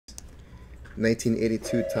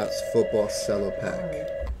1982 Topps Football Cello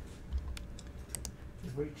Pack.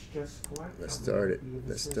 Let's start it.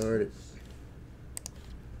 Let's start it.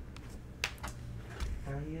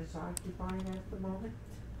 He is occupying at the moment.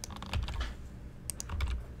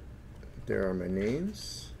 There are my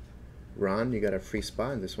names. Ron, you got a free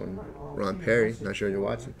spot in this one. Ron Perry, not sure you're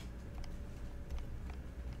watching.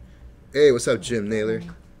 Hey, what's up, Jim Naylor?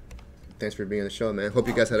 Thanks for being on the show, man. Hope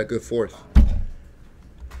you guys had a good 4th.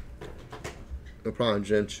 No problem,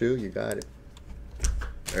 Jim Chu. You got it.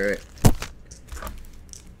 All right.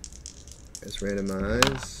 Let's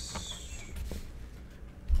randomize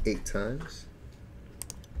 8 times.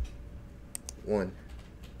 1,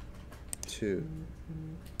 2,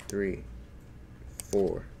 3,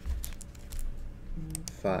 4,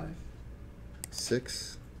 5,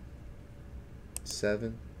 6,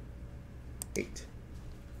 7, 8.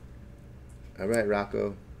 All right,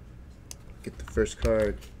 Rocco. Get the first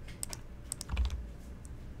card.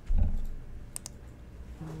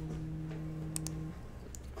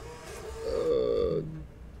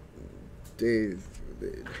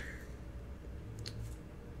 David.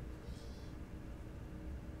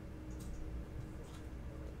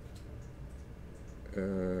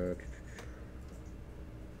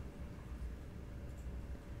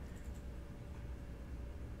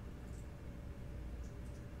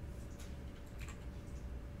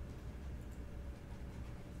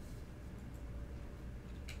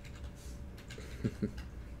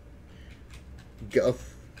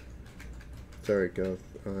 Guff. Sorry, Guff.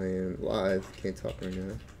 I am live. Can't talk right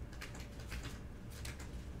now.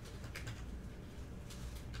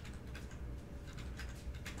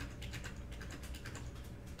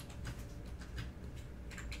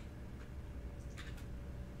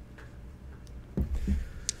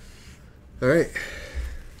 All right.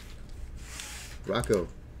 Rocco.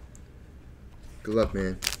 Good luck,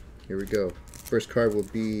 man. Here we go. First card will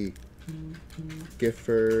be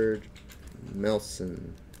Gifford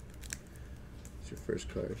Melson. Your first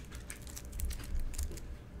card.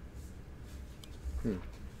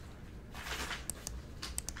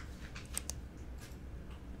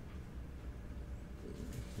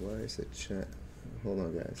 Why is the chat? Hold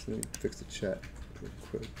on, guys. Let me fix the chat real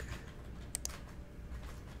quick.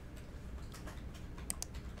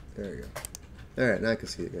 There we go. Alright, now I can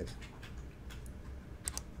see it, guys.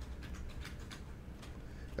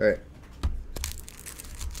 Alright.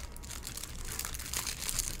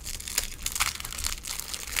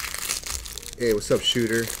 Hey, what's up,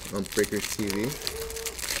 Shooter on Breakers TV?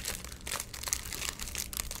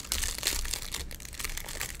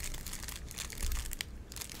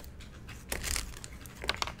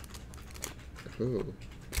 Oh.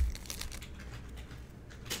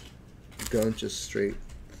 Gun just straight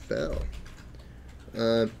fell.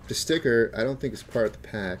 The sticker, I don't think it's part of the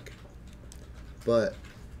pack, but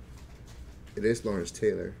it is Lawrence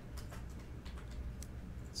Taylor.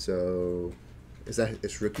 So... is that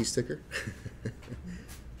its rookie sticker?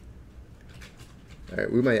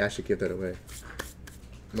 Alright, we might actually give that away.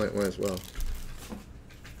 Might want as well.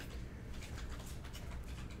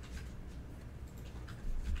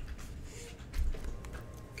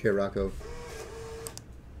 Okay, Rocco.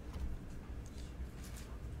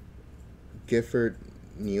 Gifford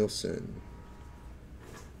Nielsen.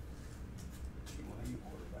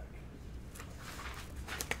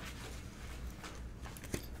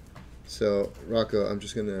 So, Rocco, I'm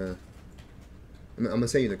just gonna... I'm gonna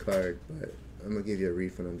send you the card, but I'm gonna give you a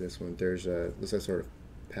refund on this one. There's looks like sort of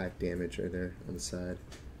pack damage right there on the side.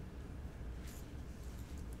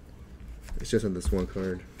 It's just on this one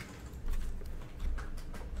card.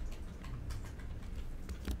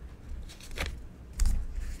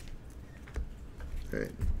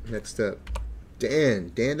 Alright, next up.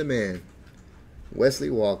 Dan the man.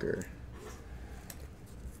 Wesley Walker.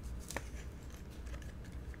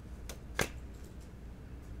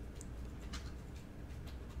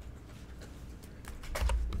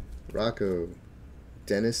 Rocco,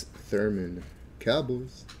 Dennis Thurman,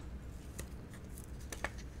 Cowboys.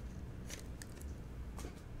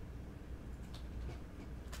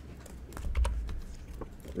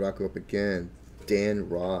 Rocco up again, Dan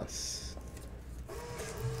Ross.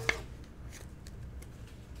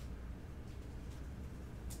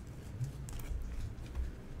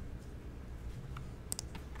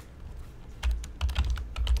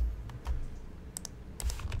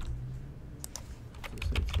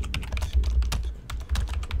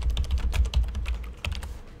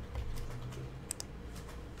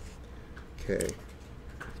 Okay.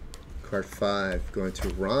 Card 5 going to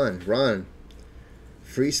Ron. Ron.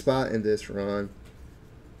 Free spot in this, Ron.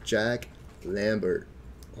 Jack Lambert.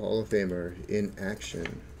 Hall of Famer in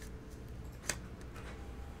action.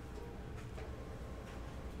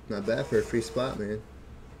 Not bad for a free spot, man.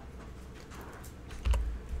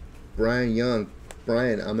 Brian Young.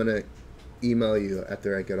 Brian, I'm going to email you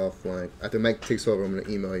after I get offline. After Mike takes over, I'm going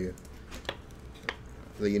to email you.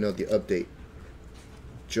 Let you know the update.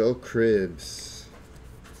 Joe Cribbs.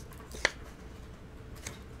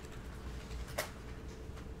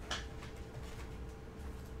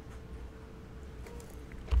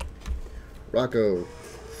 Rocco.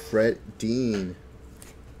 Fred Dean.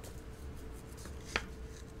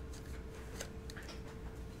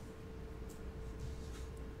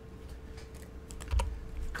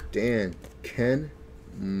 Dan. Ken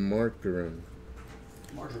Marjoram.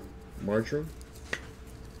 Marjoram?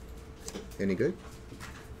 Any good?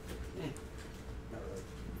 Not really.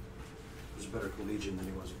 He was a better collegian than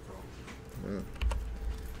he was a pro. Oh.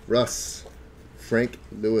 Russ. Frank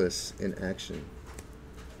Lewis in action.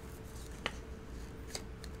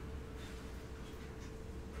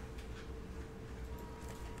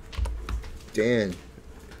 Dan.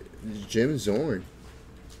 Jim Zorn.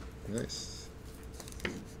 Nice.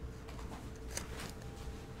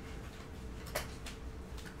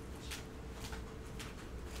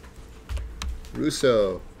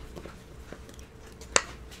 Russo.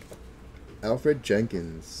 Alfred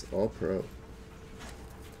Jenkins, all pro.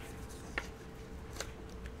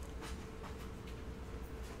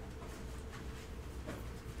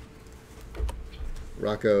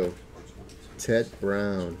 Rocco. Ted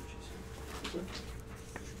Brown.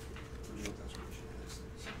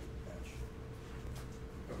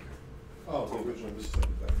 Oh, the original, this is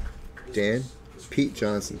like that. Dan. Pete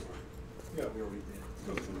Johnson. Yeah, We already did.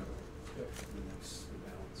 Yeah. The next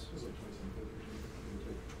balance. It was like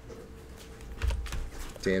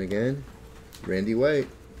 2750. Dan again. Randy White.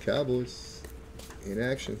 Cowboys. In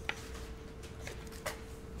action.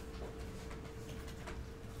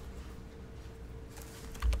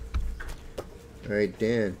 All right,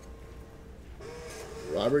 Dan.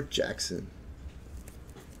 Robert Jackson.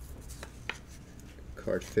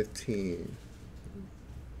 Card 15.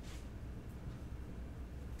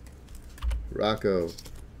 Rocco.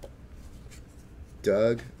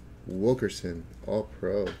 Doug Wilkerson, all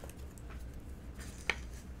pro.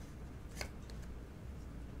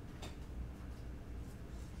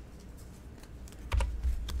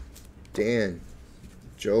 Dan.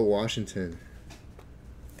 Joe Washington.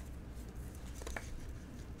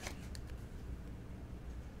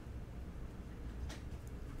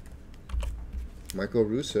 Michael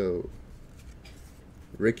Russo.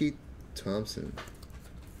 Ricky Thompson.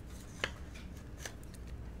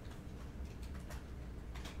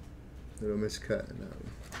 Little miscut in that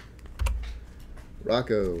one.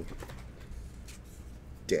 Rocco.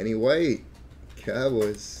 Danny White.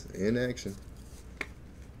 Cowboys in action.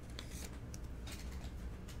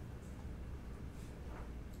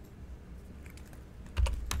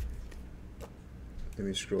 Let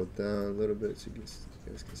me scroll down a little bit so you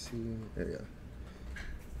guys can see. There we go.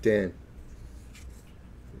 Dan.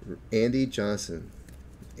 Andy Johnson.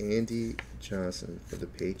 Andy Johnson for the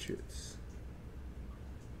Patriots.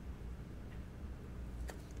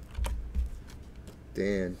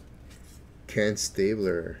 Dan. Ken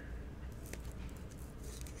Stabler.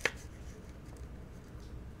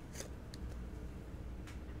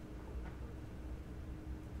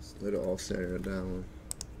 It's a little off center on that one.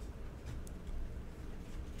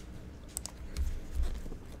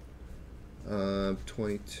 Um,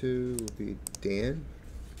 22 will be Dan.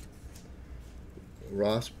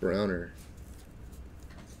 Ross Browner.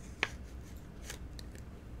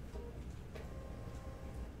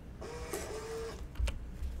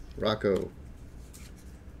 Rocco.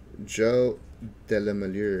 Joe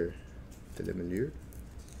Delamelier. Delamelier?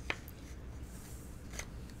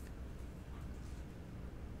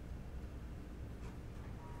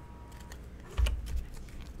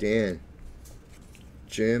 Dan.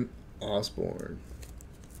 Jim Osborne.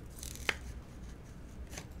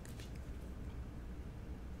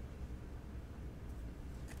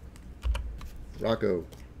 Rocco.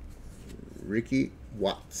 Ricky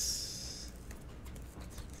Watts.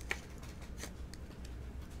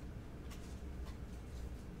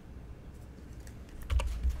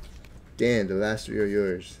 Dan, the last three are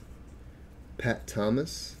yours. Pat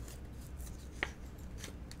Thomas.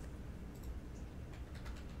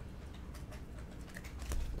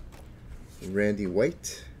 Randy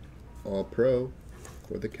White, all pro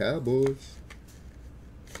for the Cowboys.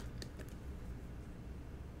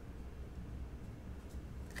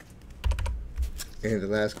 And the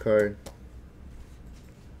last card,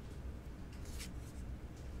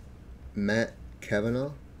 Matt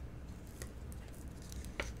Kavanaugh.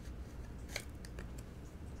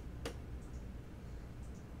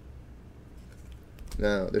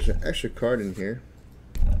 Now, there's an extra card in here.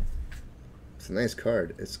 It's a nice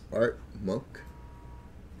card. It's Art Monk.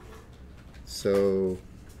 So,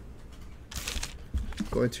 I'm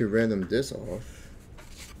going to random this off.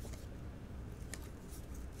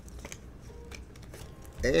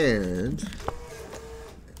 And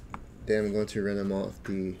then I'm going to random off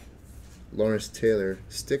the Lawrence Taylor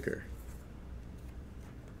sticker.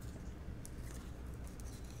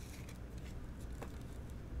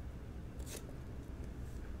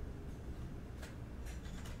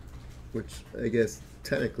 Which I guess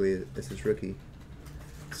technically is his rookie.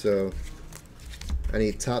 So I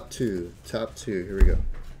need top two. Top two. Here we go.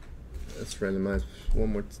 Let's randomize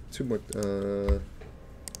one more, two more.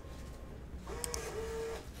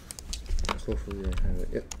 Hopefully I have it.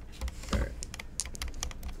 Yep. All right.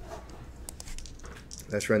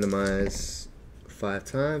 Let's randomize 5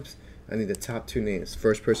 times. I need the top 2 names.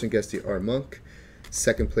 First person gets the Art Monk.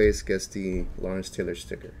 Second place gets the Lawrence Taylor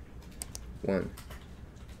sticker. 1,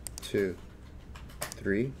 2,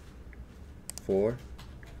 3, 4,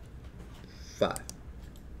 5.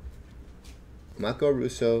 Marco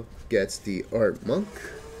Russo gets the Art Monk.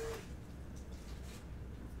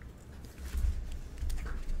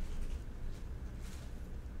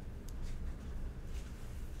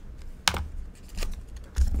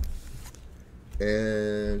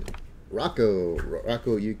 And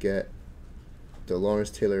Rocco, you get the Lawrence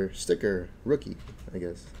Taylor sticker, rookie, I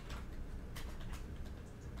guess.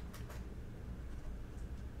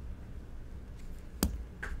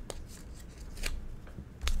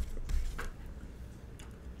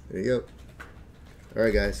 There you go. All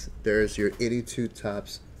right, guys. There's your 82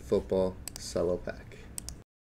 Topps football cello pack.